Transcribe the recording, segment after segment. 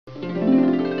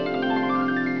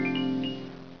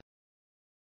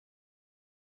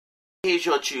Here's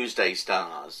your Tuesday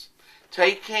stars.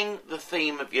 Taking the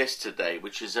theme of yesterday,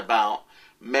 which is about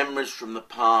memories from the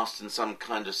past and some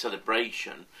kind of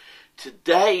celebration,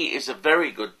 today is a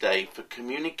very good day for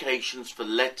communications, for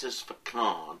letters, for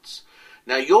cards.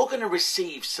 Now you're going to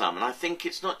receive some, and I think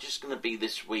it's not just going to be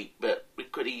this week, but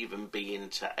it could even be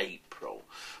into April.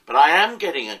 But I am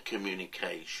getting a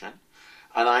communication,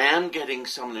 and I am getting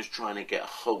someone who's trying to get a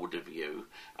hold of you.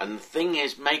 And the thing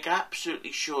is, make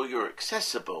absolutely sure you're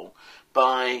accessible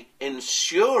by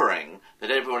ensuring that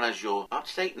everyone has your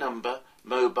up-to-date number,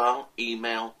 mobile,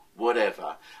 email,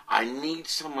 whatever. I need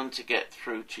someone to get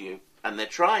through to you. And they're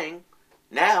trying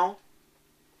now.